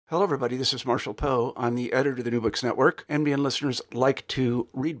Hello, everybody. This is Marshall Poe. I'm the editor of the New Books Network. NBN listeners like to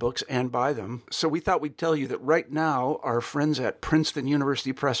read books and buy them. So we thought we'd tell you that right now, our friends at Princeton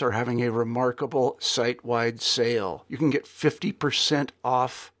University Press are having a remarkable site-wide sale. You can get 50%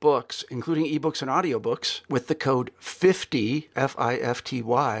 off books, including ebooks and audiobooks, with the code 50,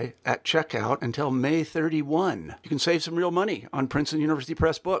 F-I-F-T-Y, at checkout until May 31. You can save some real money on Princeton University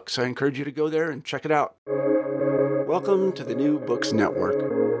Press books. I encourage you to go there and check it out. Welcome to the New Books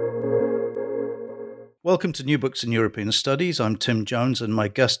Network. Welcome to New Books in European Studies. I'm Tim Jones, and my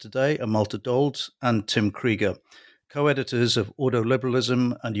guests today are Malte Dold and Tim Krieger, co-editors of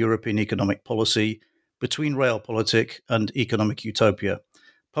Ordoliberalism and European Economic Policy, Between Realpolitik and Economic Utopia,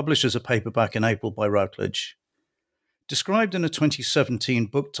 published as a paperback in April by Routledge. Described in a 2017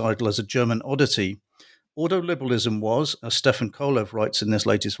 book title as a German oddity, Ordoliberalism was, as Stefan Kolev writes in this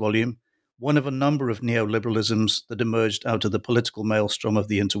latest volume, one of a number of neoliberalisms that emerged out of the political maelstrom of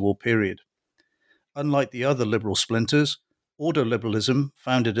the interwar period. Unlike the other liberal splinters, ordoliberalism,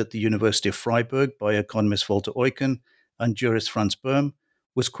 founded at the University of Freiburg by economist Walter Eucken and jurist Franz Böhm,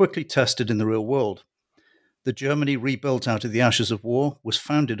 was quickly tested in the real world. The Germany rebuilt out of the ashes of war was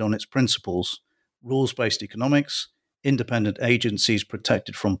founded on its principles: rules-based economics, independent agencies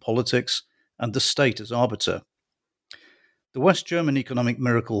protected from politics, and the state as arbiter. The West German economic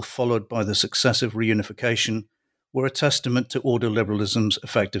miracle, followed by the successive reunification, were a testament to ordoliberalism's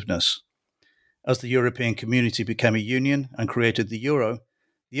effectiveness. As the European community became a union and created the euro,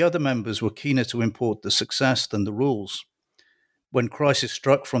 the other members were keener to import the success than the rules. When crisis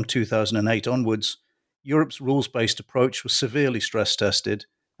struck from 2008 onwards, Europe's rules-based approach was severely stress-tested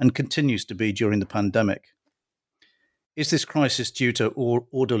and continues to be during the pandemic. Is this crisis due to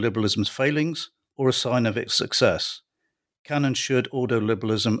ordoliberalism's failings or a sign of its success? Can and should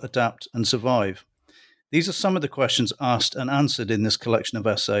ordoliberalism adapt and survive? These are some of the questions asked and answered in this collection of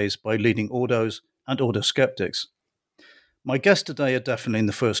essays by leading ordos and ordo skeptics. My guests today are definitely in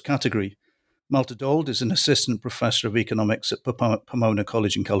the first category. Malte Dold is an assistant professor of economics at Pomona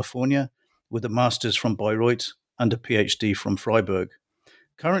College in California, with a master's from Bayreuth and a PhD from Freiburg.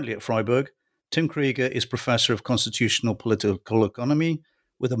 Currently at Freiburg, Tim Krieger is professor of constitutional political economy,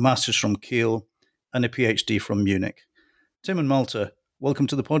 with a master's from Kiel and a PhD from Munich. Tim and Malte, welcome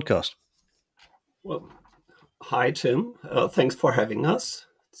to the podcast. Well, hi, Tim. Thanks for having us.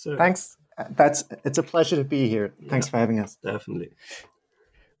 Thanks. It's a pleasure to be here. Thanks for having us. Definitely.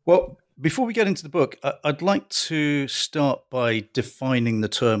 Well, before we get into the book, I'd like to start by defining the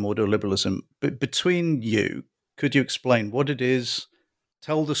term ordoliberalism. But between you, could you explain what it is,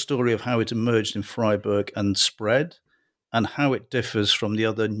 tell the story of how it emerged in Freiburg and spread, and how it differs from the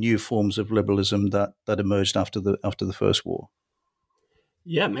other new forms of liberalism that emerged after the First War?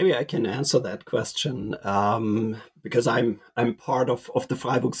 Yeah, maybe I can answer that question because I'm part of the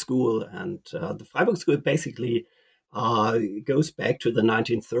Freiburg School, and the Freiburg School basically goes back to the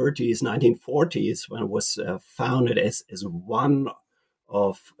 1930s, 1940s, when it was founded as one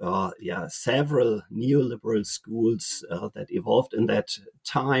of several neoliberal schools that evolved in that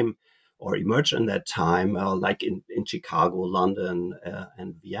time or emerged in that time, like in Chicago, London,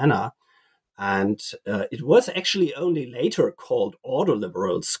 and Vienna. And it was actually only later called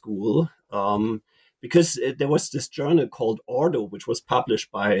Ordoliberal School because there was this journal called Ordo, which was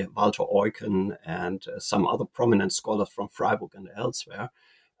published by Walter Eucken and some other prominent scholars from Freiburg and elsewhere.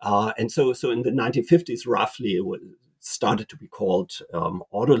 And so in the 1950s, roughly, it started to be called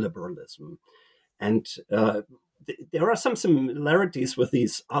Ordoliberalism. And there are some similarities with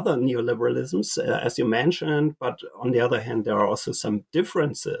these other neoliberalisms, as you mentioned, but on the other hand, there are also some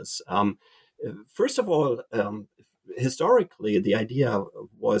differences. First of all, historically, the idea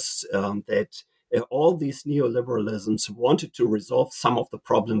was that all these neoliberalisms wanted to resolve some of the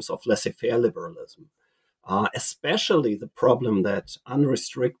problems of laissez-faire liberalism, especially the problem that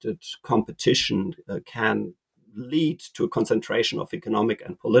unrestricted competition can lead to a concentration of economic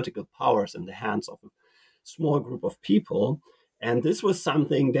and political powers in the hands of a small group of people. And this was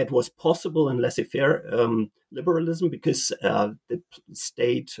something that was possible in laissez-faire liberalism because the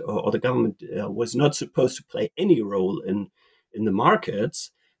state or the government was not supposed to play any role in the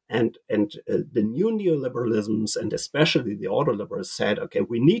markets. And the new neoliberalisms, and especially the ordoliberals, said, okay,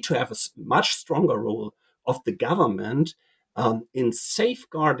 we need to have a much stronger role of the government in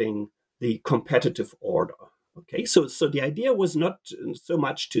safeguarding the competitive order. Okay, so the idea was not so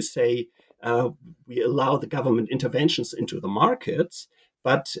much to say we allow the government interventions into the markets,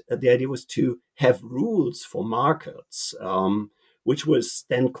 but the idea was to have rules for markets, which was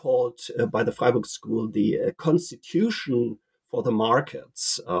then called by the Freiburg School the Constitution for the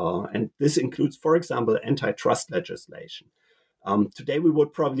Markets. And this includes, for example, antitrust legislation. Today we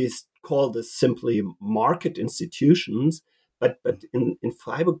would probably call this simply market institutions, but in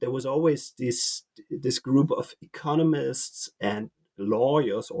Freiburg there was always this group of economists and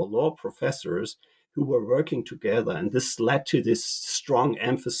lawyers or law professors who were working together, and this led to this strong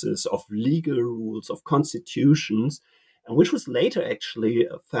emphasis of legal rules, of constitutions, and which was later actually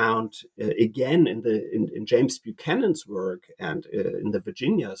found again in James Buchanan's work and in the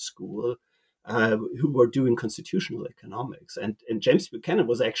Virginia School, who were doing constitutional economics. And James Buchanan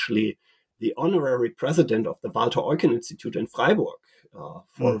was actually the honorary president of the Walter Eucken Institute in Freiburg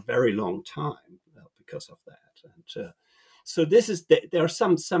for a very long time because of that. And so there are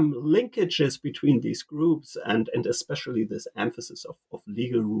some linkages between these groups, and especially this emphasis of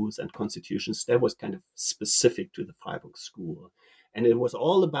legal rules and constitutions that was kind of specific to the Freiburg School. And it was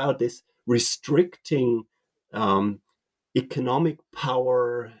all about this restricting economic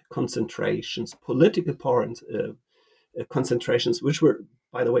power concentrations, political power concentrations, which were,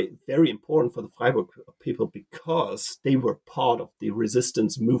 by the way, very important for the Freiburg people because they were part of the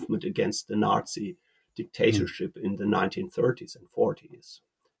resistance movement against the Nazi dictatorship in the 1930s and 40s.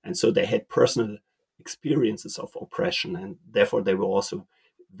 And so they had personal experiences of oppression, and therefore they were also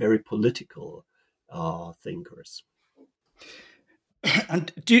very political thinkers.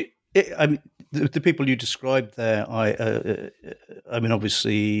 And I mean, the people you described there, I mean,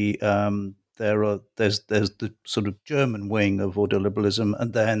 obviously, there's the sort of German wing of ordoliberalism,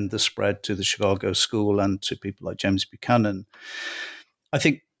 and then the spread to the Chicago School and to people like James Buchanan. I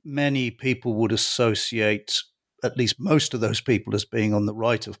think many people would associate at least most of those people as being on the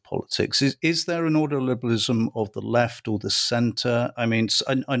right of politics. Is there an ordoliberalism of the left or the center? I mean,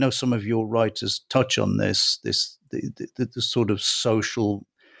 I know some of your writers touch on the sort of social,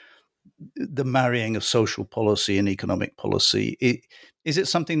 the marrying of social policy and economic policy. Is it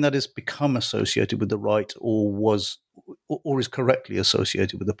something that has become associated with the right, or is correctly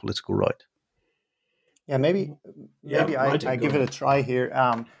associated with the political right? Yeah, maybe I give it a try here.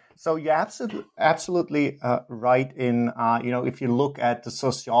 So you're absolutely right in, if you look at the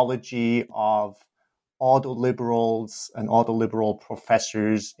sociology of ordoliberals and ordoliberal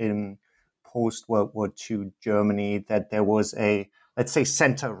professors in post-World War II Germany, that there was a, let's say,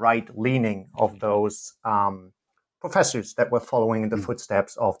 center-right leaning of those professors that were following in the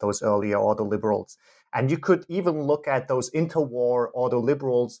footsteps of those earlier ordoliberals. And you could even look at those interwar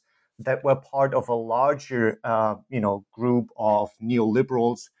ordoliberals that were part of a larger, group of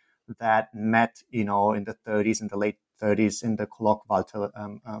neoliberals that met, in the 30s, in the late 30s, in the colloque Walter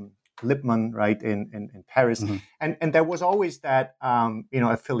Lippmann, right, in Paris. Mm-hmm. And there was always that,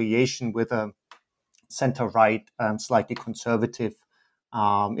 affiliation with a center-right, slightly conservative,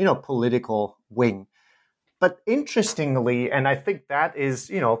 political wing. But interestingly, and I think that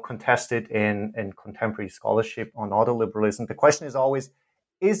is, contested in contemporary scholarship on ordoliberalism, the question is always,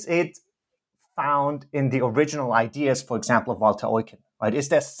 is it found in the original ideas, for example, of Walter Eucken, right? Is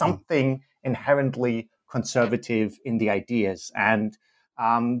there something inherently conservative in the ideas? And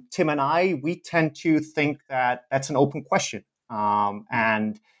Tim and I, we tend to think that that's an open question.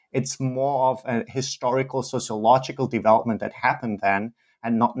 And it's more of a historical, sociological development that happened then,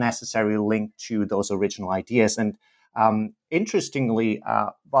 and not necessarily linked to those original ideas. And interestingly,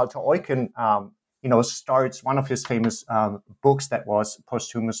 Walter Eucken, starts one of his famous books that was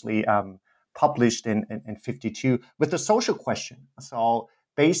posthumously published in 52 with the social question. So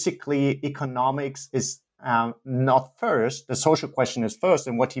basically, economics is not first. The social question is first.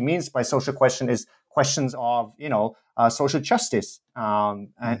 And what he means by social question is questions of, social justice.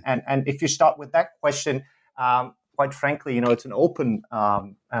 And if you start with that question, quite frankly, it's an open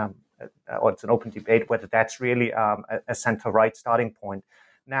or it's an open debate whether that's really a center-right starting point.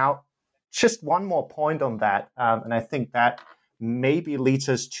 Now, just one more point on that, and I think that maybe leads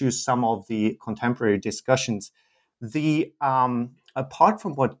us to some of the contemporary discussions. Apart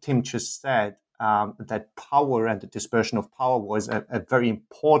from what Tim just said, that power and the dispersion of power was a very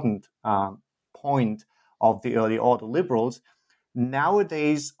important point of the early ordoliberals.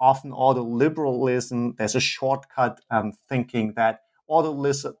 Nowadays, often ordoliberalism, there's a shortcut thinking that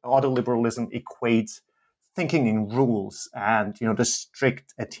ordoliberalism equates thinking in rules and, the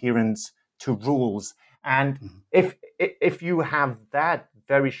strict adherence to rules. And if you have that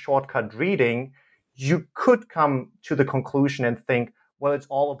very shortcut reading, you could come to the conclusion and think, well, it's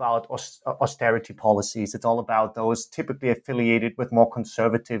all about austerity policies. It's all about those typically affiliated with more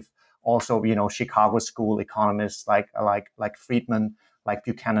conservative, also, Chicago School economists like Friedman, like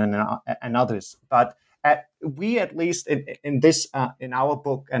Buchanan and others. But we, at least in this, in our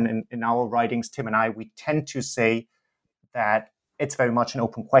book and in our writings, Tim and I, we tend to say that it's very much an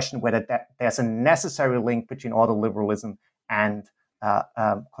open question whether there's a necessary link between ordoliberalism and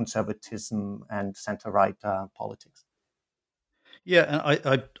conservatism and center-right politics. Yeah,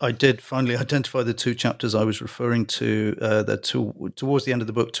 and I did finally identify the two chapters I was referring to towards the end of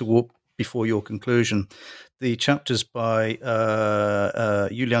the book, before your conclusion. The chapters by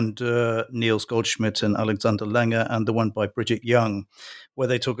Julian Dürr, Niels Goldschmidt, and Alexander Langer, and the one by Bridget Young, where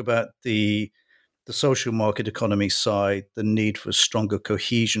they talk about the social market economy side, the need for stronger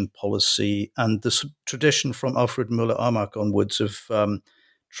cohesion policy, and the tradition from Alfred Müller-Armack onwards of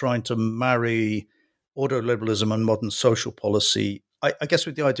trying to marry ordoliberalism and modern social policy, I guess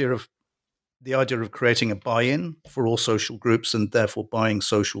with the idea of creating a buy-in for all social groups and therefore buying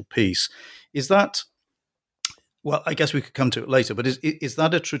social peace. Is that, well, I guess we could come to it later, but is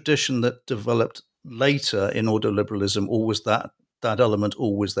that a tradition that developed later in ordoliberalism, or was that element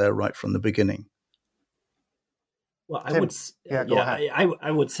always there right from the beginning? Well,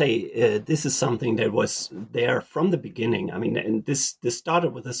 I would say this is something that was there from the beginning. I mean, and this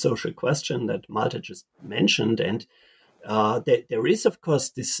started with a social question that Malte just mentioned, and there is, of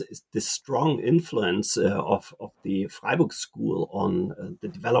course, this strong influence of the Freiburg School on the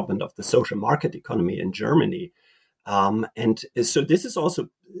development of the social market economy in Germany. And so this is also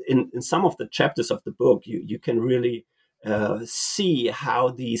in some of the chapters of the book, you can really see how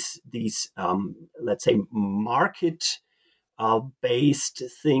these let's say market based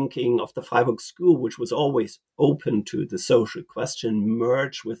thinking of the Freiburg School, which was always open to the social question,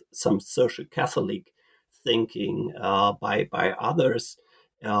 merged with some social Catholic thinking by others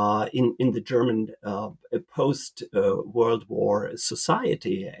in the German post World War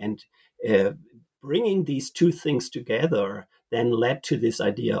society, and bringing these two things together then led to this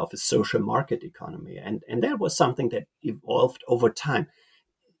idea of a social market economy. And that was something that evolved over time.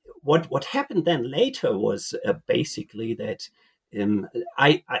 What happened then later was basically that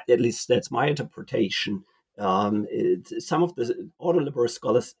I at least that's my interpretation. Some of the ordoliberal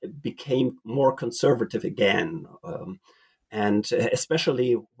scholars became more conservative again. And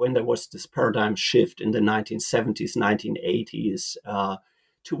especially when there was this paradigm shift in the 1970s, 1980s,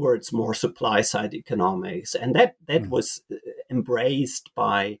 towards more supply side economics, and that was embraced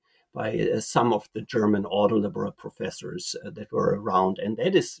by some of the German ordoliberal professors that were around, and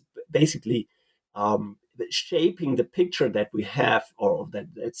that is basically shaping the picture that we have, or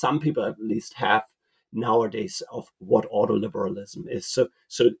that some people at least have nowadays, of what ordoliberalism is. So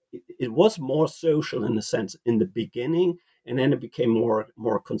it was more social in a sense in the beginning, and then it became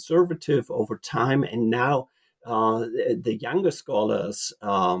more conservative over time, and now. The younger scholars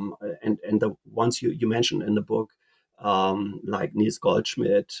and the ones you mentioned in the book, like Niels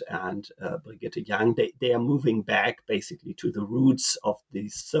Goldschmidt and Brigitte Young, they are moving back basically to the roots of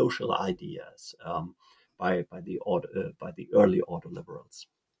these social ideas by the early ordoliberals.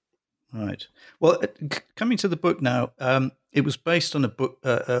 Right. Well, coming to the book now, it was based on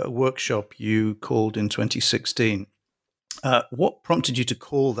a workshop you called in 2016. What prompted you to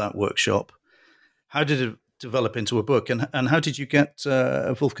call that workshop? How did it develop into a book, and how did you get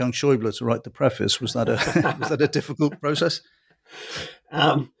Wolfgang Schäuble to write the preface? Was that a difficult process?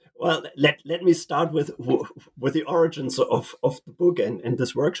 Well, let me start with the origins of the book and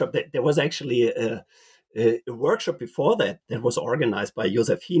this workshop. There was actually a workshop before that was organized by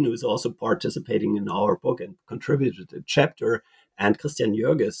Josef Hien, who's also participating in our book and contributed a chapter, and Christian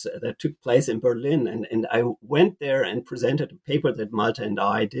Jürges, that took place in Berlin. And I went there and presented a paper that Malte and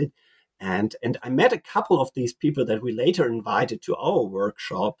I did. And I met a couple of these people that we later invited to our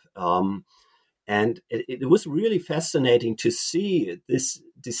workshop. And it was really fascinating to see this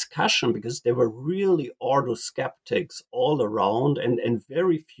discussion, because there were really ordo skeptics all around, and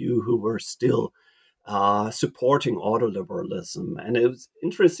very few who were still supporting ordoliberalism. And it was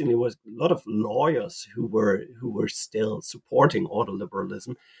interesting, it was a lot of lawyers who were still supporting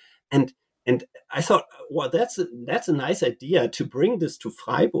ordoliberalism. And I thought, well, that's a nice idea to bring this to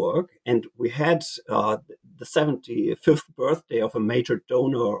Freiburg. And we had the 75th birthday of a major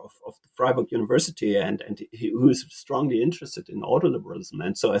donor of the Freiburg University, and who is strongly interested in ordoliberalism.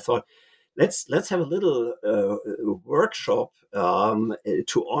 And so I thought, let's have a little workshop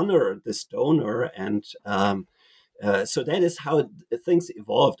to honor this donor. And so that is how things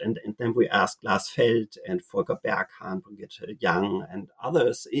evolved. And then we asked Lars Feld and Volker Berghahn, Brigitte Young, and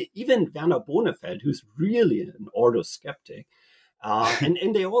others, even Werner Bonefeld, who's really an ordo skeptic.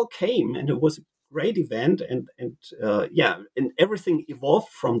 And they all came, and it was a great event. And everything evolved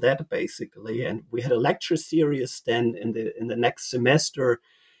from that, basically. And we had a lecture series then in the next semester,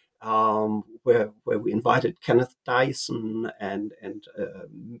 where we invited Kenneth Dyson and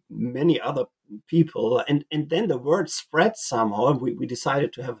many other people, and then the word spread somehow, and we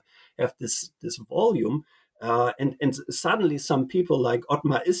decided to have this volume And suddenly some people like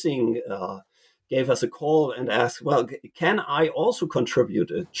Ottmar Issing gave us a call and asked, well, can I also contribute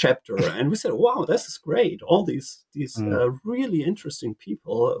a chapter? And we said, wow, this is great. All these really interesting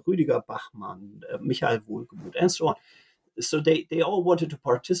people, Rüdiger Bachmann, Michael Wohlgemuth, and so on. So they all wanted to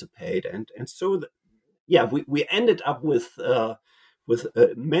participate. And so, we ended up with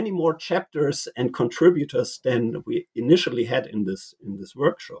many more chapters and contributors than we initially had in this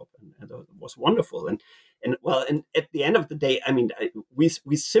workshop. And it was wonderful. And at the end of the day, I mean, we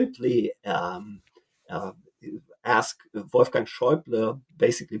simply ask Wolfgang Schäuble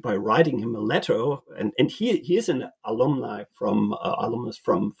basically by writing him a letter, and he is an alumnus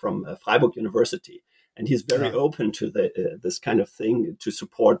from Freiburg University, and he's very open to this kind of thing to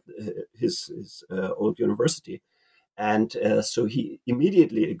support his old university, and so he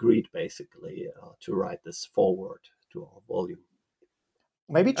immediately agreed basically to write this forward to our volume.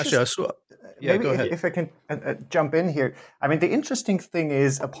 Maybe just, go ahead. If I can jump in here. I mean, the interesting thing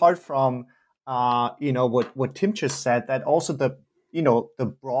is, apart from what Tim just said, that also the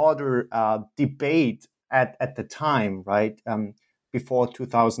broader debate at the time, right, before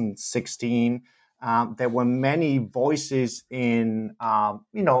 2016, there were many voices in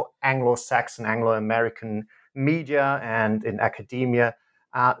Anglo-Saxon, Anglo-American media and in academia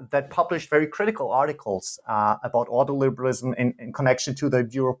that published very critical articles about ordoliberalism in connection to the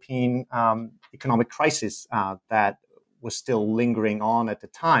European economic crisis that was still lingering on at the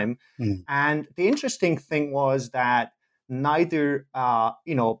time. And the interesting thing was that neither,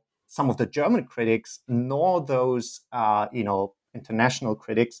 some of the German critics nor those, international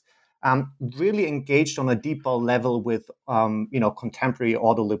critics really engaged on a deeper level with, contemporary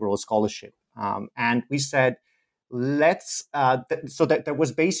ordoliberal scholarship. And we said, so that there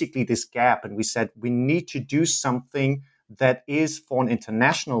was basically this gap, and we said we need to do something that is for an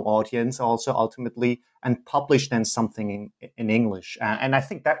international audience also ultimately, and publish then something in English. And I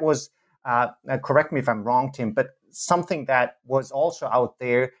think that was, correct me if I'm wrong, Tim, but something that was also out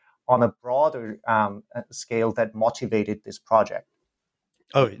there on a broader scale that motivated this project.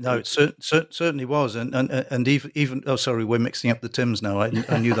 Oh no, it certainly was, and even oh sorry, we're mixing up the Tims now. I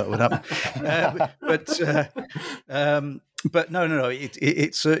knew that would happen, but no,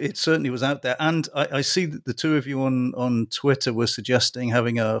 it certainly was out there, and I see that the two of you on Twitter were suggesting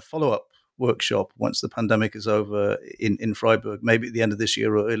having a follow-up workshop once the pandemic is over in Freiburg, maybe at the end of this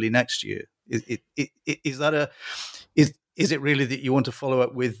year or early next year. Is it really that you want to follow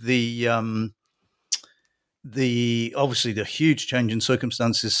up with the obviously the huge change in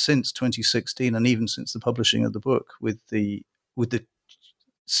circumstances since 2016 and even since the publishing of the book, with the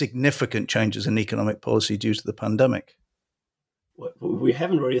significant changes in economic policy due to the pandemic? We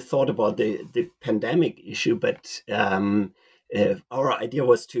haven't really thought about the pandemic issue, but our idea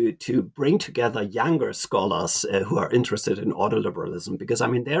was to bring together younger scholars who are interested in ordoliberalism, because I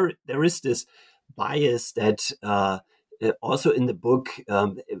mean there is this bias that also in the book,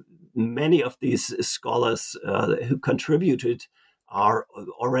 many of these scholars who contributed are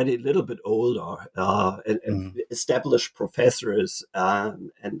already a little bit older and established professors,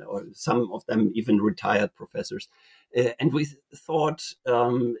 and or some of them even retired professors. And we thought,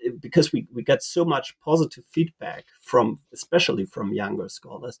 because we got so much positive feedback especially from younger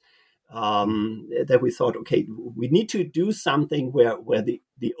scholars, that we thought, okay, we need to do something where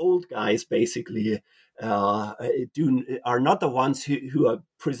the old guys basically are not the ones who are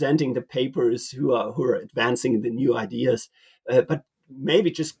presenting the papers, who are advancing the new ideas, but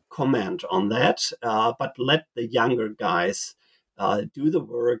maybe just comment on that, but let the younger guys do the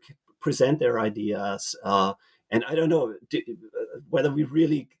work, present their ideas. And I don't know whether we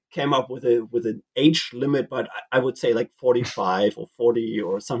really came up with an age limit, but I would say like 45 or 40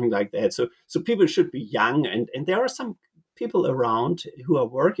 or something like that. So people should be young, and there are some people around who are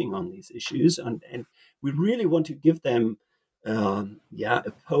working on these issues, and we really want to give them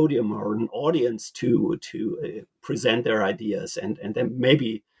a podium or an audience to present their ideas, and then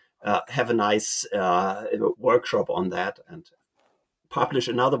maybe have a nice workshop on that and publish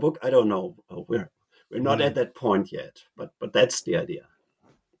another book. I don't know. We're not at that point yet, but that's the idea.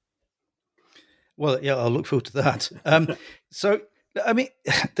 Well, yeah, I'll look forward to that. So, I mean,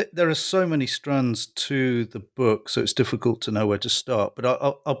 there are so many strands to the book, so it's difficult to know where to start. But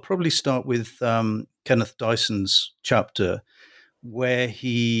I'll probably start with Kenneth Dyson's chapter, where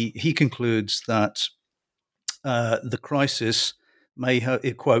he concludes that the crisis may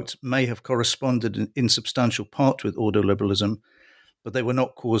have corresponded in substantial part with ordoliberalism, but they were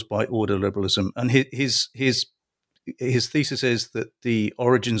not caused by ordoliberalism. And his thesis is that the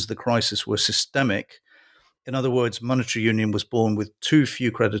origins of the crisis were systemic. In other words, monetary union was born with too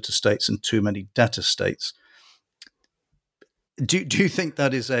few creditor states and too many debtor states. Do you think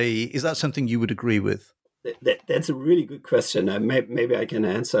that is that something you would agree with? That's a really good question. Maybe I can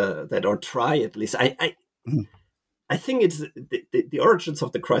answer that, or try at least. I think it's the origins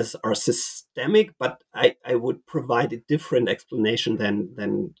of the crisis are systemic, but I would provide a different explanation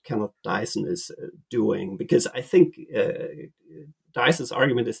than Kenneth Dyson is doing, because I think Dyson's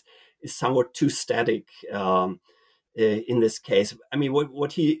argument is somewhat too static in this case. I mean,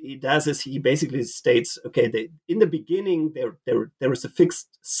 what he does is he basically states, okay, in the beginning there is a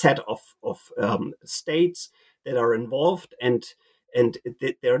fixed set of states that are involved, and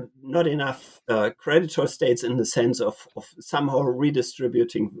there are not enough creditor states in the sense of somehow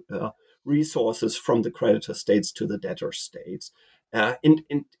redistributing resources from the creditor states to the debtor states. And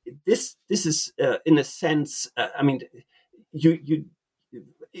this is in a sense, I mean, you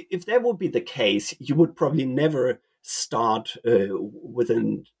if that would be the case, you would probably never start with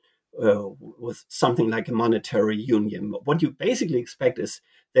something like a monetary union. What you basically expect is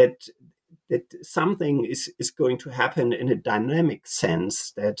that something is going to happen in a dynamic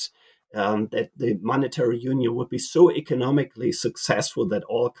sense, that the monetary union would be so economically successful that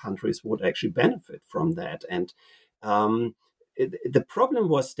all countries would actually benefit from that. And the problem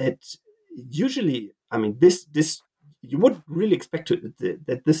was that usually, I mean, this you would really expect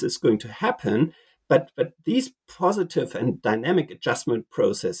that this is going to happen, but these positive and dynamic adjustment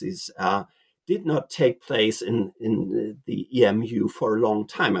processes did not take place in the EMU for a long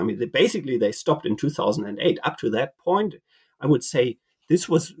time. I mean, they stopped in 2008. Up to that point, I would say this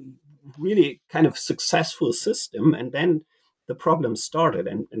was really kind of successful system, and then the problem started.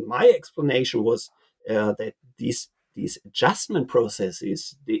 And my explanation was that these adjustment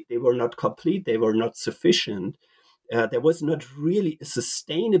processes, they were not complete, they were not sufficient. There was not really a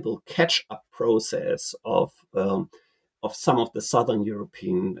sustainable catch-up process of some of the Southern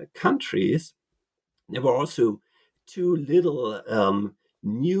European countries. There were also too little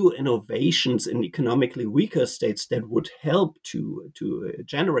new innovations in economically weaker states that would help to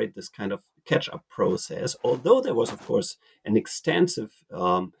generate this kind of catch-up process, although there was, of course, an extensive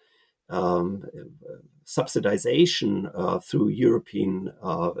subsidization through European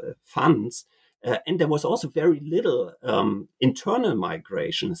funds. And there was also very little internal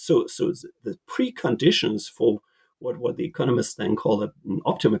migration. So the preconditions for what the economists then call an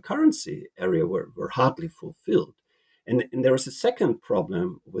optimal currency area were hardly fulfilled. And there is a second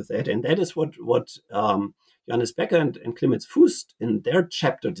problem with that, and that is what Johannes Becker and Clemens Fuest in their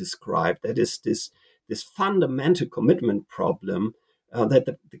chapter described. That is this fundamental commitment problem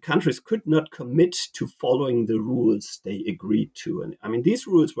that the countries could not commit to following the rules they agreed to. And I mean, these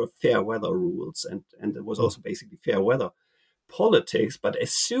rules were fair weather rules, and it was also basically fair weather politics. But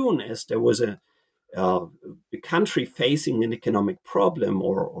as soon as there was a country facing an economic problem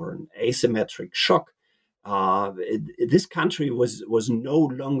or an asymmetric shock, this country was no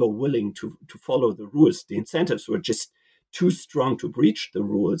longer willing to follow the rules. The incentives were just too strong to breach the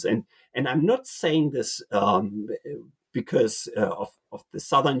rules. And I'm not saying this because of the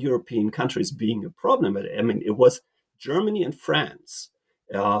Southern European countries being a problem. But I mean, it was Germany and France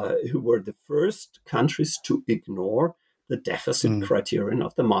who were the first countries to ignore the deficit criterion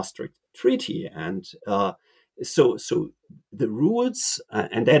of the Maastricht Treaty. And so the rules,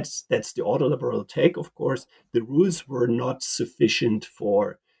 and that's the ordoliberal take, of course, the rules were not sufficient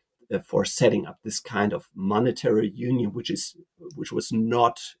for setting up this kind of monetary union, which was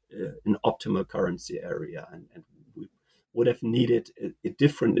not an optimal currency area, and we would have needed a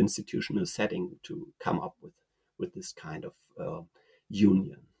different institutional setting to come up with this kind of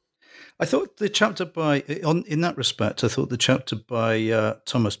union. I thought the chapter in that respect, I thought the chapter by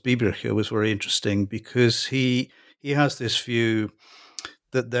Thomas Biebricher was very interesting, because he has this view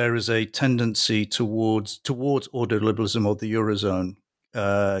that there is a tendency towards ordoliberalism or the Eurozone,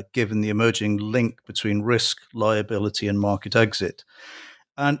 given the emerging link between risk, liability, and market exit.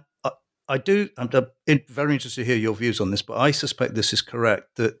 And I'm very interested to hear your views on this, but I suspect this is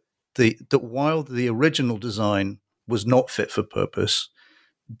correct, that while the original design was not fit for purpose,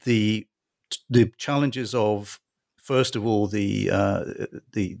 the challenges of, first of all, the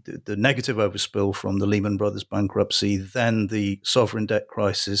negative overspill from the Lehman Brothers bankruptcy, then the sovereign debt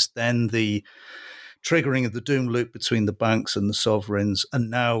crisis, then the triggering of the doom loop between the banks and the sovereigns, and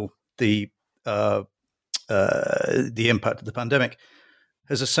now the impact of the pandemic,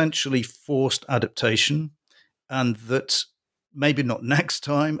 has essentially forced adaptation, and that maybe not next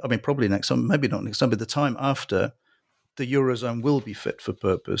time, I mean, probably next time, maybe not next time, but the time after, the Eurozone will be fit for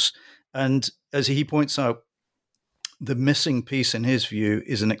purpose. And as he points out, the missing piece in his view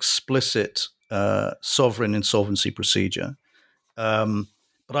is an explicit sovereign insolvency procedure.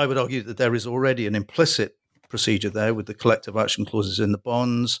 But I would argue that there is already an implicit procedure there with the collective action clauses in the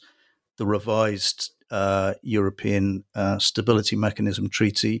bonds, the revised European Stability Mechanism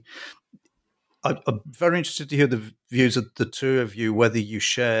Treaty. I'm very interested to hear the views of the two of you, whether you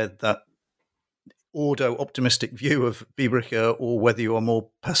share that Ordo optimistic view of Biebricher or whether you are more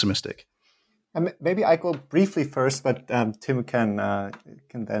pessimistic. Maybe I go briefly first, but Tim can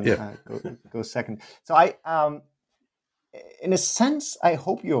then go second. So in a sense, I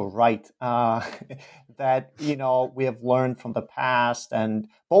hope you're right that we have learned from the past, and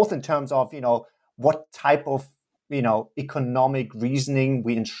both in terms of what type of economic reasoning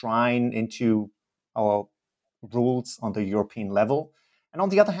we enshrine into our rules on the European level, and on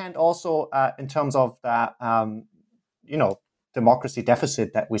the other hand, also in terms of that democracy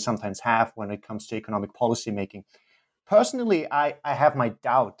deficit that we sometimes have when it comes to economic policy making. Personally, I have my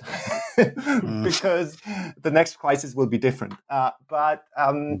doubt because the next crisis will be different. But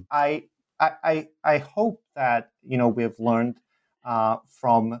I hope that we have learned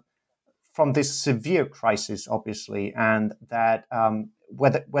from this severe crisis, obviously, and that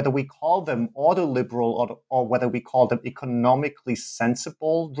whether we call them ordoliberal or whether we call them economically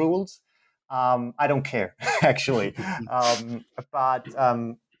sensible rules, I don't care, actually. But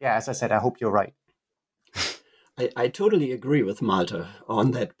as I said, I hope you're right. I totally agree with Malte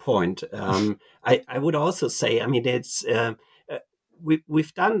on that point. I would also say, I mean, it's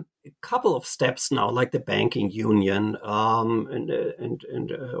we've done a couple of steps now, like the banking union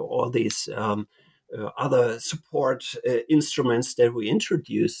and all these other support instruments that we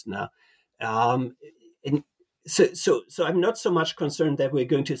introduced now. So I'm not so much concerned that we're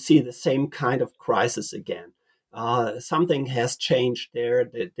going to see the same kind of crisis again. Something has changed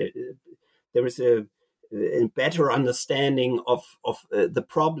there. There is a better understanding of the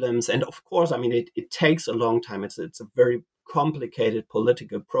problems, and of course, I mean, it takes a long time. It's a very complicated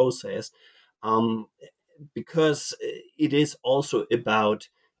political process because it is also about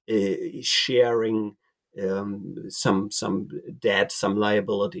sharing some debt, some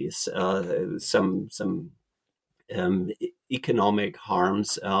liabilities, some economic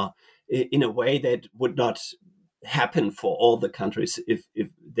harms in a way that would not happen for all the countries if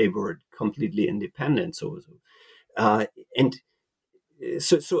they were completely independent. So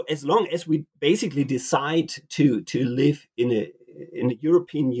as long as we basically decide to live in a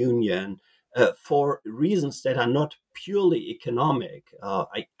European Union for reasons that are not purely economic,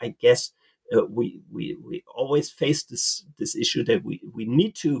 I guess we always face this issue that we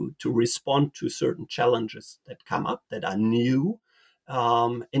need to respond to certain challenges that come up that are new,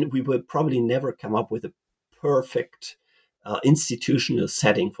 and we will probably never come up with a perfect institutional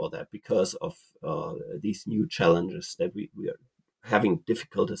setting for that because of these new challenges that we are having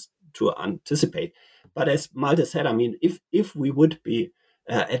difficulties to anticipate. But as Malte said, I mean, if we would be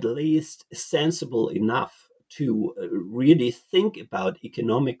at least sensible enough to really think about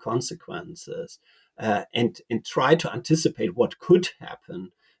economic consequences and try to anticipate what could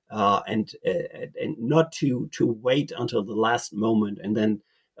happen, and not to wait until the last moment and then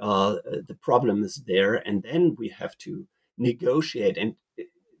the problem is there, and then we have to negotiate and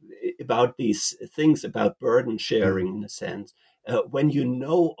about these things about burden sharing in a sense. When you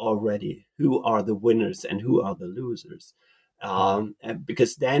know already who are the winners and who are the losers,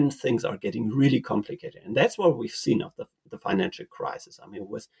 because then things are getting really complicated. And that's what we've seen of the financial crisis. I mean, it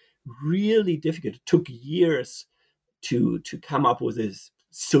was really difficult. It took years to come up with this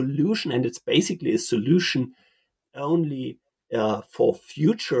solution, and it's basically a solution only for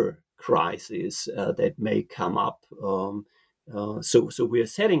future crises that may come up. So we are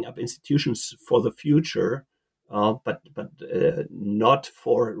setting up institutions for the future, but not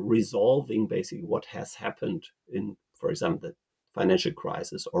for resolving basically what has happened in, for example, the financial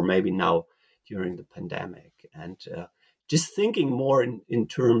crisis, or maybe now during the pandemic. And just thinking more in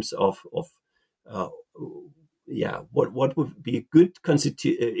terms of what would be a good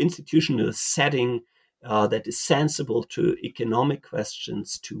institutional setting that is sensible to economic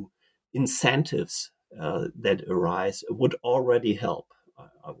questions, to incentives that arise, would already help,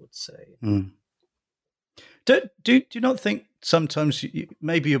 I would say. Mm. Do you not think sometimes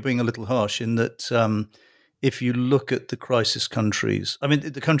maybe you're being a little harsh in that if you look at the crisis countries, I mean,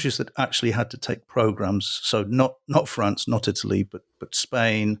 the countries that actually had to take programs, so not France, not Italy, but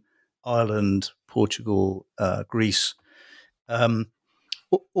Spain, Ireland, Portugal, Greece,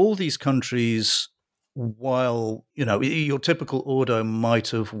 all these countries, while, your typical Ordo might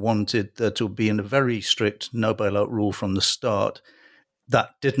have wanted there to be a very strict no bailout rule from the start,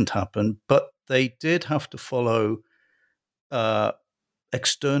 that didn't happen, but they did have to follow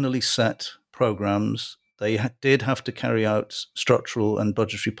externally set programs. They did have to carry out structural and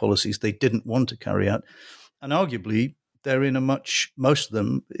budgetary policies they didn't want to carry out. And arguably, they're in most of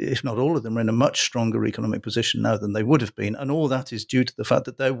them, if not all of them, are in a much stronger economic position now than they would have been. And all that is due to the fact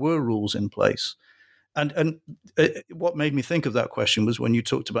that there were rules in place. And what made me think of that question was when you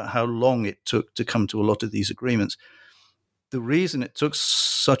talked about how long it took to come to a lot of these agreements. The reason it took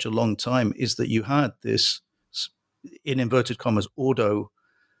such a long time is that you had this, in inverted commas, Ordo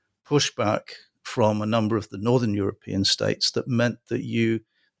pushback from a number of the Northern European states that meant that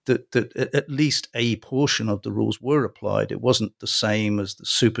that at least a portion of the rules were applied. It wasn't the same as the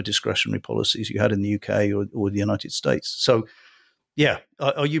super discretionary policies you had in the UK or the United States. So, yeah,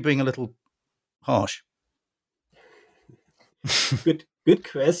 are you being a little harsh? Good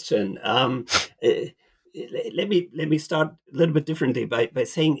question. Let me start a little bit differently by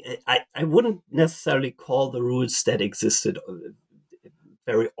saying I wouldn't necessarily call the rules that existed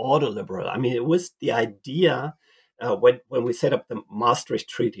very ordoliberal. I mean, it was the idea when we set up the Maastricht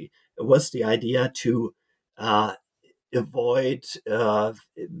Treaty. It was the idea to avoid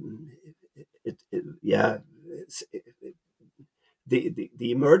the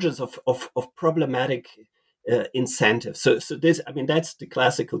emergence of problematic incentives. So this, I mean, that's the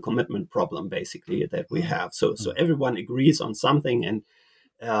classical commitment problem basically that we have. So everyone agrees on something, and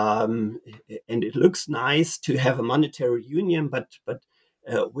it looks nice to have a monetary union, but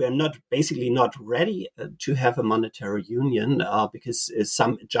we are not ready to have a monetary union because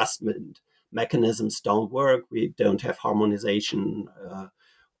some adjustment mechanisms don't work. We don't have harmonization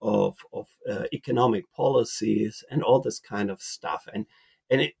of economic policies and all this kind of stuff. And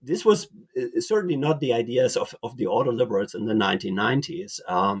this was certainly not the ideas of the ordoliberals in the 1990s.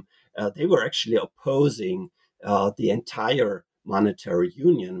 They were actually opposing the entire monetary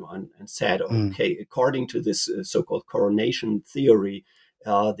union and said, okay, according to this so-called coronation theory,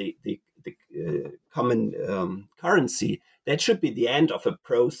 the common currency, that should be the end of a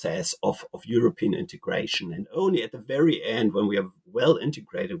process of European integration. And only at the very end, when we are well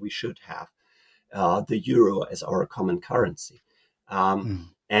integrated, we should have the euro as our common currency.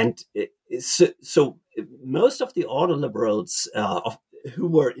 And so most of the ordoliberals who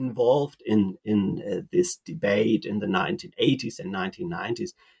were involved in this debate in the 1980s and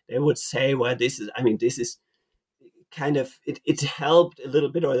 1990s, they would say, well, this is kind of, it helped a little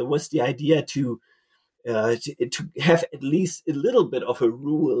bit, or there was the idea to have at least a little bit of a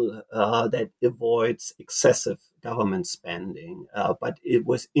rule that avoids excessive government spending. But it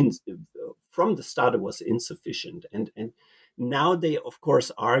was from the start, it was insufficient. And now they, of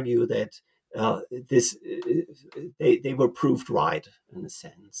course, argue that they were proved right in a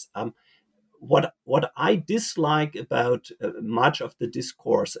sense. What I dislike about much of the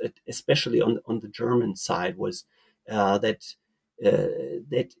discourse, especially on the German side, was that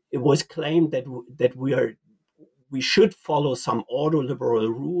it was claimed that we should follow some ordoliberal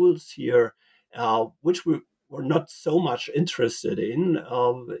rules here, which we were not so much interested in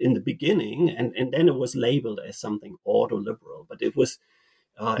the beginning, and then it was labeled as something ordoliberal. But it was,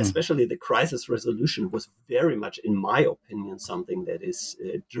 especially the crisis resolution, was very much, in my opinion, something that is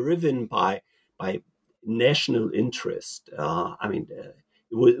driven by national interest.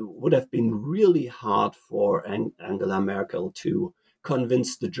 It would have been really hard for Angela Merkel to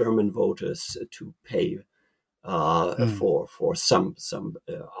convince the German voters to pay for some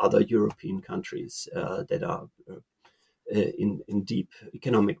other European countries that are in deep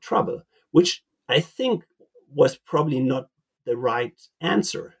economic trouble, which I think was probably not the right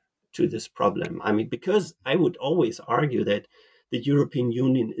answer to this problem. I mean, because I would always argue that the European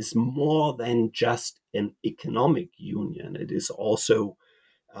Union is more than just an economic union. It is also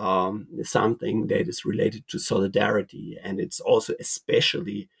something that is related to solidarity, and it's also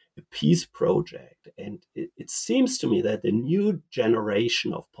especially a peace project. And it seems to me that the new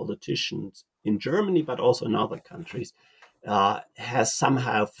generation of politicians in Germany, but also in other countries, has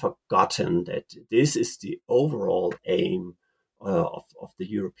somehow forgotten that this is the overall aim of the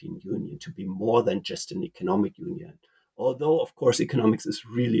European Union, to be more than just an economic union. Although, of course, economics is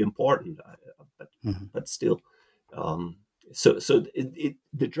really important, but still. So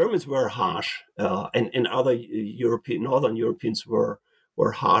the Germans were harsh, and other Northern Europeans were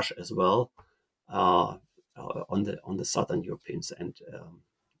harsh as well on the Southern Europeans, and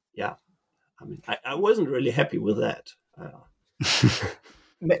I wasn't really happy with that.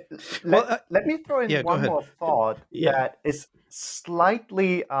 Let me throw in one more thought that is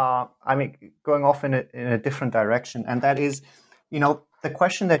slightly, going off in a different direction, and that is, the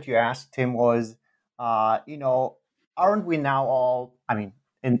question that you asked, Tim, was, aren't we now all,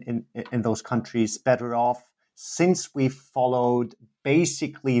 in those countries, better off since we followed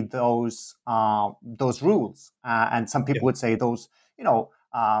basically those rules? And some people would say those,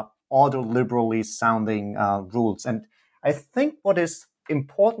 ordo-liberally sounding rules. And I think what is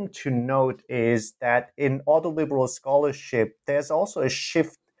important to note is that in ordo-liberal scholarship, there's also a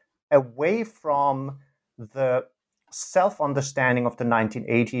shift away from the self-understanding of the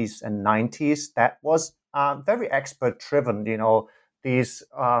 1980s and 90s that was very expert-driven. These,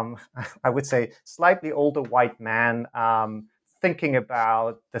 I would say, slightly older white men thinking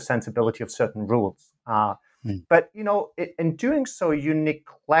about the sensibility of certain rules. But, in doing so, you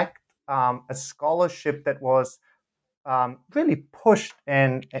neglect a scholarship that was really pushed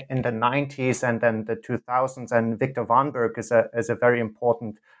in the 90s and then the 2000s. And Victor Vanberg is a very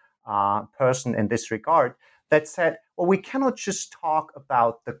important person in this regard, that said, well, we cannot just talk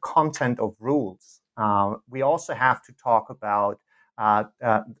about the content of rules. We also have to talk about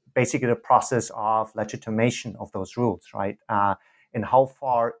basically the process of legitimation of those rules, right? And how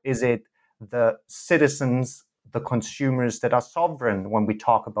far is it the citizens, the consumers that are sovereign when we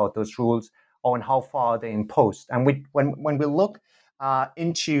talk about those rules, or in how far are they imposed? And when we look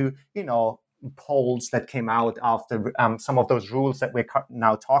into, polls that came out after some of those rules that we're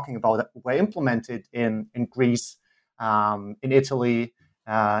now talking about that were implemented in Greece, in Italy,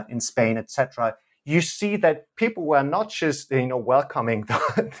 in Spain, etc., you see that people were not just welcoming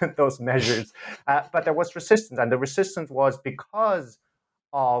those measures, but there was resistance, and the resistance was because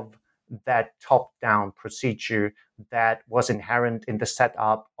of that top-down procedure that was inherent in the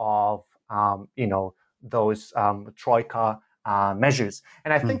setup of those troika measures.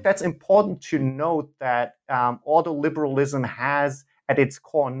 And I think that's important to note, that ordoliberalism has at its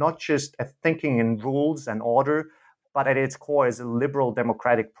core not just a thinking in rules and order, but at its core is a liberal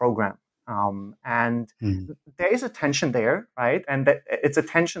democratic program. There is a tension there, right? And it's a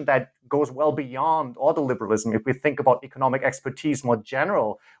tension that goes well beyond ordoliberalism. If we think about economic expertise more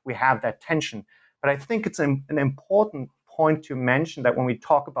general, we have that tension. But I think it's an important point to mention that when we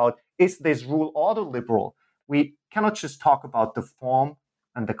talk about, is this rule ordoliberal, we cannot just talk about the form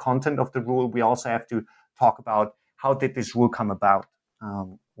and the content of the rule. We also have to talk about how did this rule come about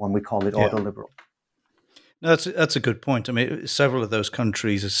when we call it ordoliberal. No, that's a good point. I mean, several of those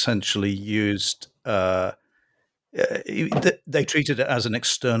countries essentially used they treated it as an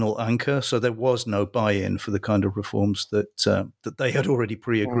external anchor, so there was no buy-in for the kind of reforms that they had already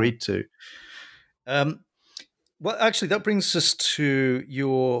pre-agreed to. Well, actually, that brings us to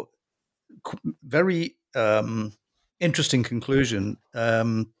your very interesting conclusion.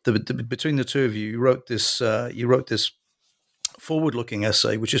 Between the two of you, you wrote this forward-looking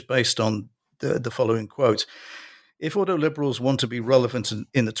essay, which is based on the following quote: "If ordoliberals want to be relevant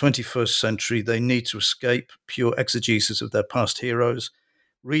in the 21st century, they need to escape pure exegesis of their past heroes,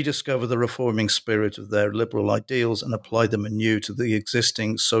 rediscover the reforming spirit of their liberal ideals, and apply them anew to the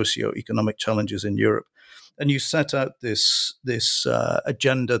existing socio-economic challenges in Europe." And you set out this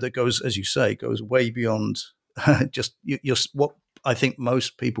agenda that goes, as you say, goes way beyond just what I think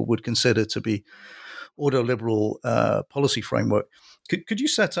most people would consider to be ordoliberal policy framework. Could you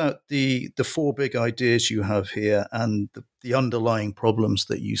set out the four big ideas you have here and the underlying problems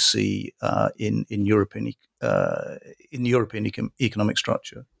that you see in European economic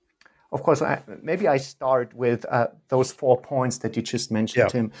structure? Of course, maybe I start with those 4 points that you just mentioned,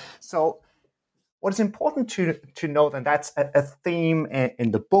 Tim. So what is important to note, and that's a theme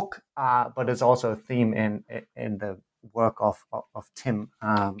in the book, but it's also a theme in the work of Tim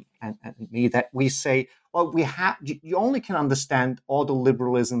and me, that we say, well, you only can understand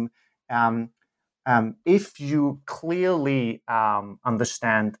ordoliberalism if you clearly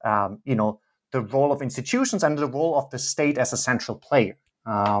understand, the role of institutions and the role of the state as a central player.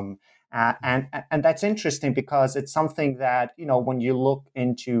 And that's interesting because it's something that, when you look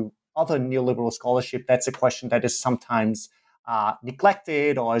into other neoliberal scholarship, that's a question that is sometimes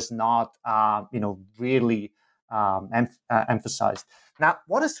neglected or is not, really emphasized. Now,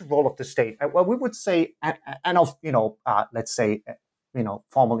 what is the role of the state? Well, we would say, and of, let's say,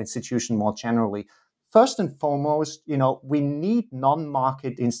 formal institution more generally. First and foremost, we need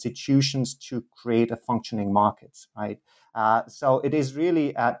non-market institutions to create a functioning market, right? So it is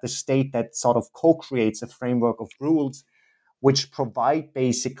really the state that sort of co-creates a framework of rules which provide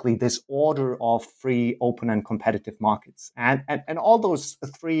basically this order of free, open, and competitive markets. And all those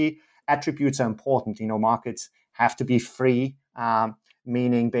three attributes are important. Markets have to be free,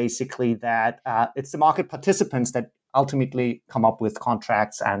 meaning basically that it's the market participants that ultimately come up with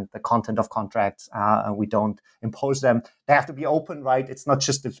contracts and the content of contracts, and we don't impose them. They have to be open, right? It's not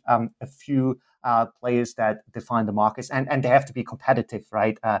just a few players that define the markets, and they have to be competitive,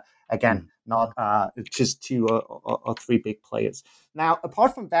 right? Again, not just two or three big players. Now,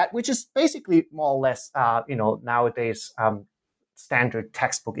 apart from that, which is basically more or less, nowadays standard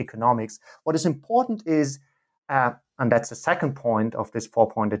textbook economics. What is important is, and that's the second point of this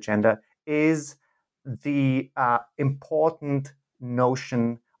 4-point agenda, is the important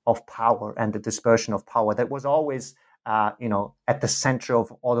notion of power and the dispersion of power that was always, at the center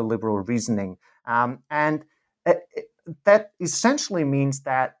of ordoliberal reasoning. And that essentially means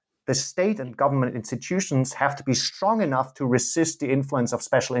that the state and government institutions have to be strong enough to resist the influence of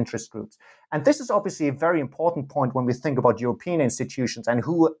special interest groups. And this is obviously a very important point when we think about European institutions and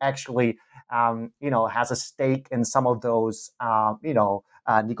who actually, has a stake in some of those,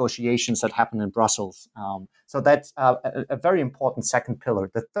 negotiations that happen in Brussels. So that's a very important second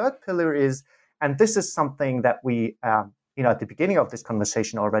pillar. The third pillar is, and this is something that we, at the beginning of this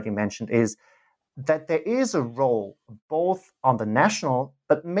conversation already mentioned, is that there is a role both on the national,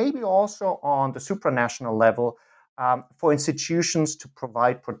 but maybe also on the supranational level, for institutions to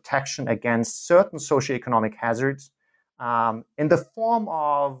provide protection against certain socioeconomic hazards in the form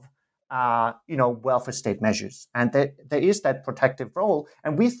of, welfare state measures. And there is that protective role.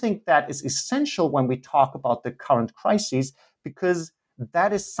 And we think that is essential when we talk about the current crises, because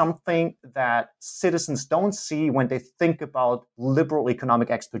that is something that citizens don't see when they think about liberal economic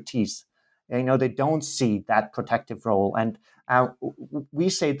expertise. They don't see that protective role. And we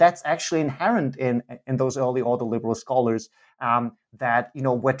say that's actually inherent in those early ordoliberal scholars, that,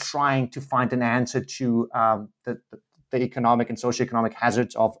 we're trying to find an answer to the economic and socioeconomic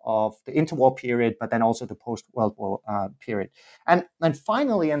hazards of the interwar period, but then also the post-World War period. And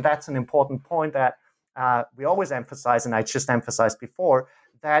finally, and that's an important point that we always emphasize, and I just emphasized before,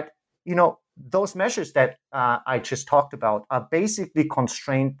 that, those measures that I just talked about are basically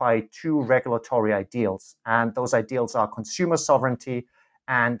constrained by two regulatory ideals. And those ideals are consumer sovereignty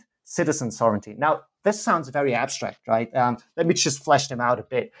and citizen sovereignty. Now, this sounds very abstract, right? Let me just flesh them out a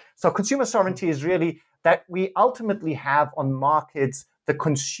bit. So consumer sovereignty is really that we ultimately have on markets the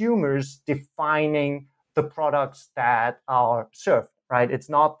consumers defining the products that are served, right? It's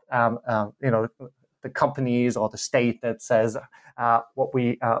not, the companies or the state that says what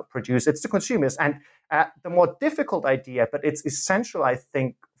we produce. It's the consumers. And the more difficult idea, but it's essential, I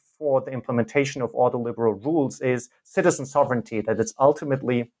think, for the implementation of ordoliberal rules is citizen sovereignty, that it's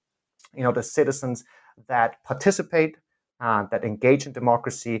ultimately, the citizens that participate, that engage in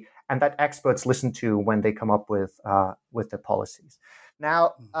democracy, and that experts listen to when they come up with their policies.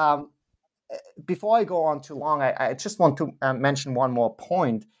 Now, before I go on too long, I just want to mention one more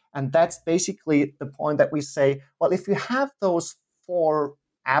point. And that's basically the point that we say, well, if you have those four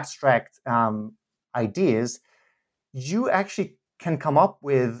abstract ideas, you actually can come up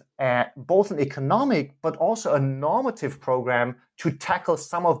with both an economic but also a normative program to tackle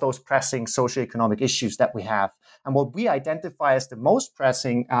some of those pressing socioeconomic issues that we have. And what we identify as the most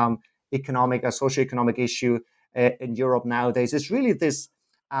pressing economic or socioeconomic issue in Europe nowadays is really this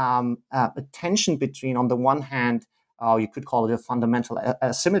tension between, on the one hand, you could call it a fundamental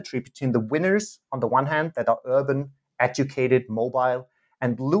asymmetry between the winners on the one hand that are urban, educated, mobile,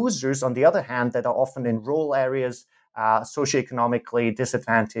 and losers on the other hand that are often in rural areas, socioeconomically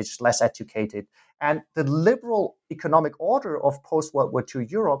disadvantaged, less educated. And the liberal economic order of post-World War II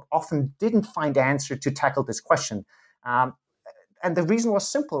Europe often didn't find the answer to tackle this question. And the reason was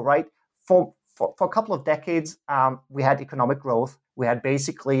simple, right? For a couple of decades, we had economic growth. We had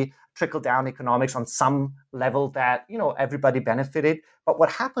basically trickle-down economics on some level that, everybody benefited. But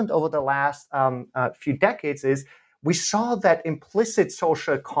what happened over the last few decades is we saw that implicit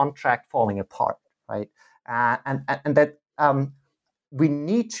social contract falling apart, right? And that we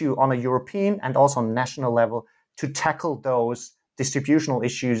need to, on a European and also on a national level, to tackle those distributional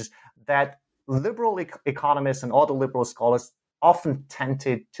issues that liberal economists and ordoliberal scholars often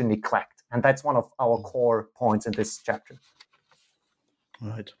tended to neglect. And that's one of our core points in this chapter.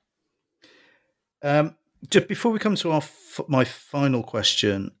 Right. Just before we come to my final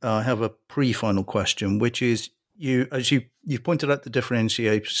question, I have a pre-final question, which is as you've pointed out the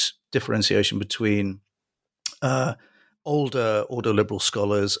differentiation between older ordoliberal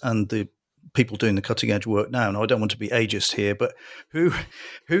scholars and the people doing the cutting edge work now. Now, I don't want to be ageist here, but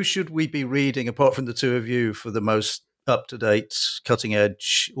who should we be reading apart from the two of you for the most up-to-date,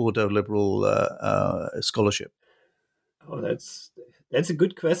 cutting-edge ordoliberal scholarship? Oh, that's a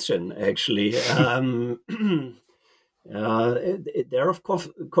good question, actually. There are, of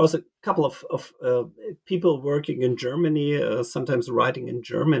course, a couple of people working in Germany, sometimes writing in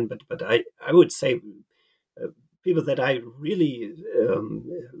German, but I would say people that I really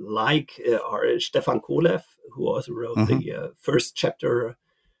like are Stefan Kolev, who also wrote the first chapter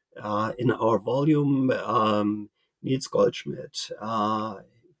in our volume, Nils Goldschmidt,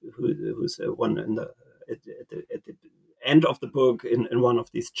 who's one in the end of the book, in one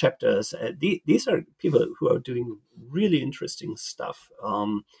of these chapters, these are people who are doing really interesting stuff.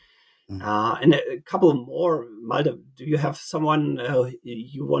 And a couple more. Malte, do you have someone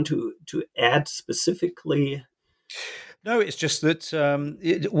you want to add specifically? No, it's just that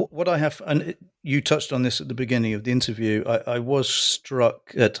what I have, and you touched on this at the beginning of the interview. I was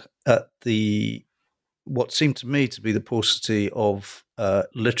struck at the what seemed to me to be the paucity of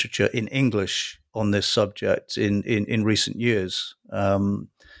literature in English on this subject in recent years.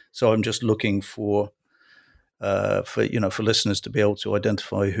 So I'm just looking for listeners to be able to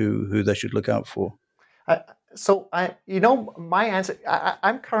identify who they should look out for. So my answer.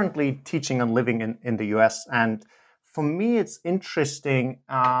 I'm currently teaching and living in the U.S. and for me, it's interesting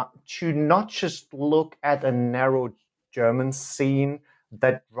to not just look at a narrow German scene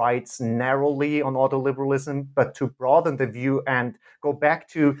that writes narrowly on autoliberalism, but to broaden the view and go back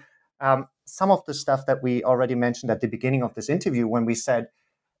to some of the stuff that we already mentioned at the beginning of this interview when we said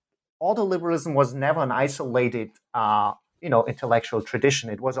autoliberalism was never an isolated intellectual tradition.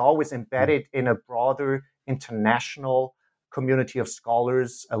 It was always embedded in a broader international community of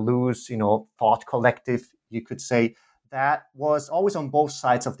scholars, a loose, thought collective, you could say, that was always on both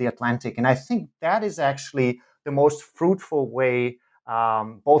sides of the Atlantic. And I think that is actually the most fruitful way,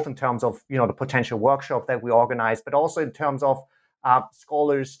 both in terms of, the potential workshop that we organize, but also in terms of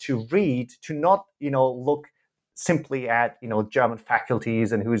scholars to read, to not, look simply at, German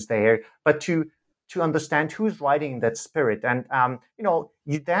faculties and who's there, but to understand who's writing in that spirit. And,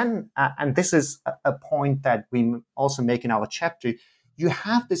 you then, and this is a point that we also make in our chapter, you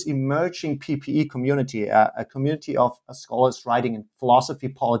have this emerging PPE community, a community of scholars writing in philosophy,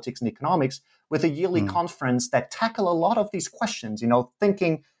 politics, and economics with a yearly conference that tackle a lot of these questions,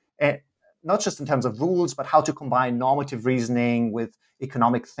 thinking not just in terms of rules, but how to combine normative reasoning with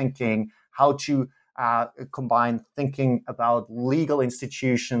economic thinking, how to combine thinking about legal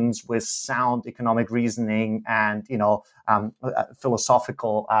institutions with sound economic reasoning and,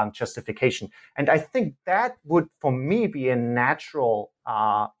 philosophical justification. And I think that would, for me, be a natural,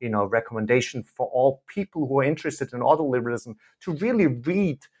 recommendation for all people who are interested in autoliberalism to really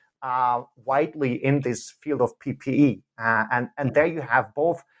read widely in this field of PPE. And there you have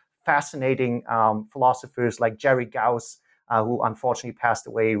both fascinating philosophers like Jerry Gauss, who unfortunately passed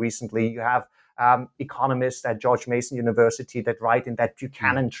away recently. You have economists at George Mason University that write in that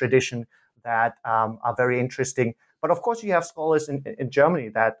Buchanan tradition that are very interesting. But of course, you have scholars in Germany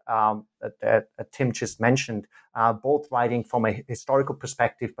that Tim just mentioned, both writing from a historical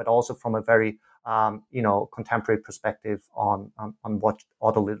perspective, but also from a very contemporary perspective on what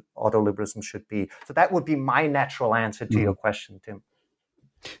autoliberalism should be. So that would be my natural answer to your question, Tim.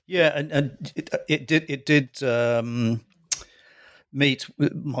 Yeah, and it did. Meet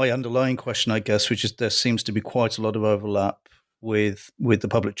my underlying question, I guess, which is there seems to be quite a lot of overlap with the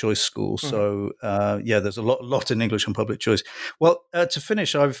public choice school. So there's a lot in English on public choice. Well, to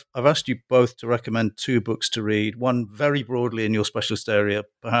finish, I've asked you both to recommend two books to read, one very broadly in your specialist area,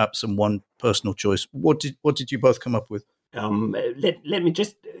 perhaps, and one personal choice. What did you both come up with? Let me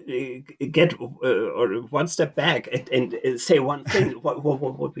just get one step back and say one thing.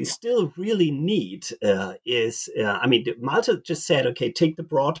 What we still really need is, Malte just said, okay, take the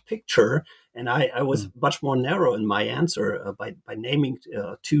broad picture, and I was much more narrow in my answer by naming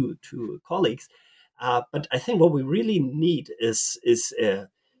two colleagues. But I think what we really need is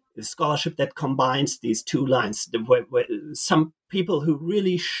scholarship that combines these two lines. Where some people who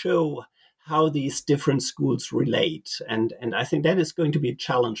really show how these different schools relate. And I think that is going to be a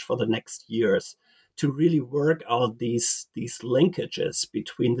challenge for the next years to really work out these linkages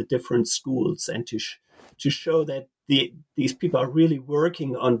between the different schools and to show that these people are really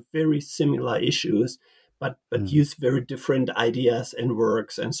working on very similar issues, but use very different ideas and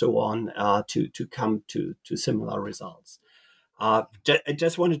works and so on to come to similar results. I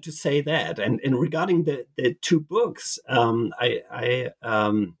just wanted to say that. And regarding the two books,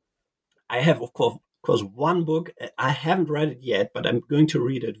 I have, of course, one book. I haven't read it yet, but I'm going to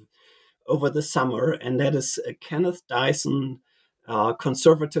read it over the summer, and that is Kenneth Dyson,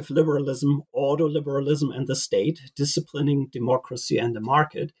 Conservative Liberalism, Autoliberalism and the State, Disciplining Democracy and the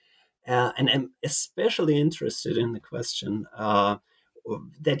Market. And I'm especially interested in the question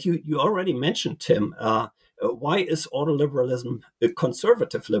that you already mentioned, Tim. Why is autoliberalism a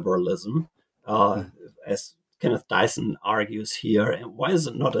conservative liberalism, as Kenneth Dyson argues here, and why is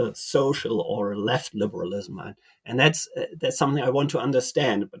it not a social or left liberalism? And that's something I want to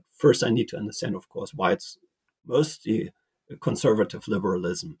understand. But first, I need to understand, of course, why it's mostly a conservative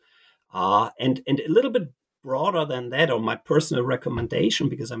liberalism. And a little bit broader than that, or my personal recommendation,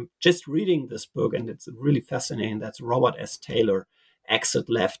 because I'm just reading this book and it's really fascinating. That's Robert S. Taylor, Exit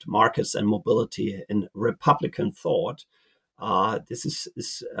Left, Markets and Mobility in Republican Thought. This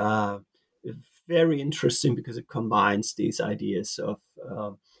is very interesting because it combines these ideas of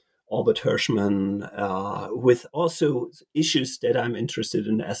Albert Hirschman with also issues that I'm interested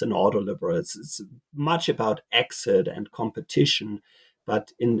in as an autoliberal. It's much about exit and competition,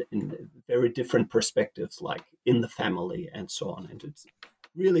 but in very different perspectives, like in the family and so on. And it's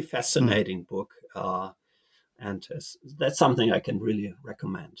really fascinating book. And that's something I can really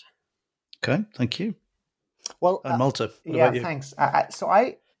recommend. Okay, thank you. Well, Malte, yeah, thanks. So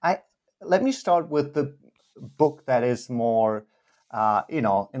I let me start with the book that is more,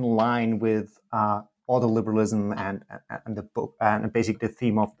 in line with autoliberalism and the book and basically the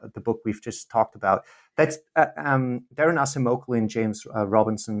theme of the book we've just talked about. That's Daron Acemoglu and James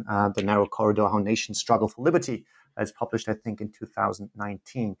Robinson, The Narrow Corridor: How Nations Struggle for Liberty. It's published, I think, in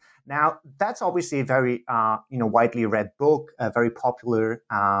 2019. Now, that's obviously a very, widely read book, very popular,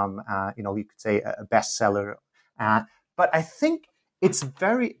 you could say a bestseller. But I think it's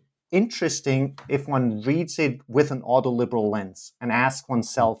very interesting if one reads it with an autoliberal lens and asks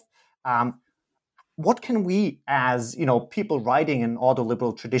oneself, what can we, as people writing an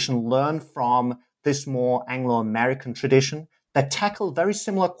autoliberal tradition, learn from this more Anglo-American tradition that tackle very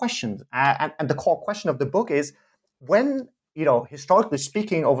similar questions? And the core question of the book is, when, historically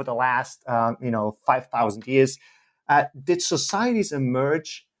speaking, over the last, 5,000 years, did societies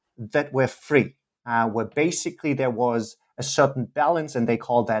emerge that were free, where basically there was a certain balance, and they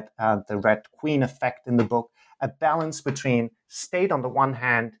call that the Red Queen effect in the book, a balance between state on the one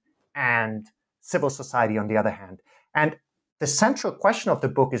hand and civil society on the other hand. And the central question of the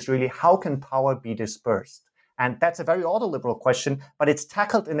book is really, how can power be dispersed? And that's a very autoliberal question, but it's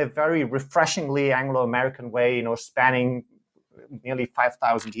tackled in a very refreshingly Anglo-American way, spanning nearly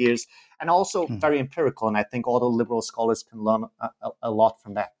 5,000 years, and also very empirical. And I think autoliberal scholars can learn a lot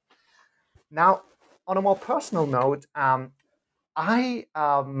from that. Now, on a more personal note, I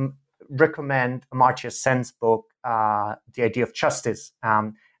recommend Amartya Sen's book, The Idea of Justice.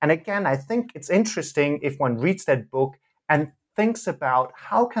 And again, I think it's interesting if one reads that book and thinks about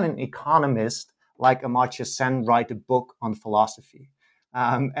how can an economist like Amartya Sen write a book on philosophy.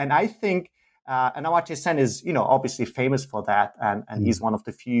 And I think, and Amartya Sen is, obviously famous for that, and he's one of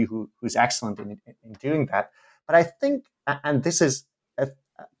the few who's excellent in doing that. But I think, and this is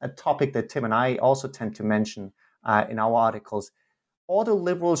a topic that Tim and I also tend to mention in our articles,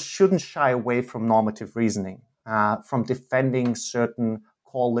 autoliberals shouldn't shy away from normative reasoning, from defending certain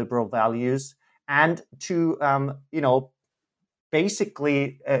core liberal values, and to,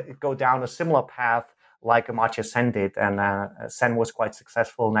 basically go down a similar path like Amartya Sen did. And Sen was quite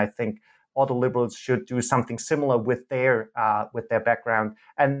successful. And I think autoliberals should do something similar with their background,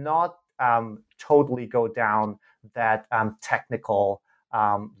 and not totally go down that technical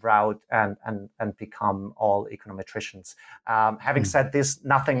route and become all econometricians. Having said this,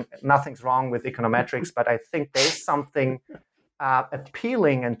 nothing's wrong with econometrics, but I think there's something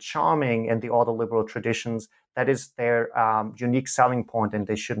appealing and charming in the autoliberal traditions that is their unique selling point, and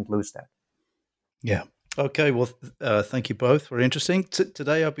they shouldn't lose that. Yeah. Okay. Well, thank you both. Very interesting.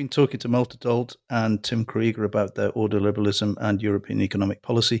 Today, I've been talking to Malte Dold and Tim Krieger about their autoliberalism and European economic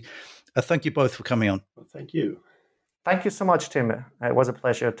policy. Thank you both for coming on. Well, thank you. Thank you so much, Tim. It was a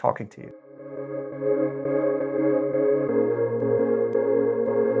pleasure talking to you.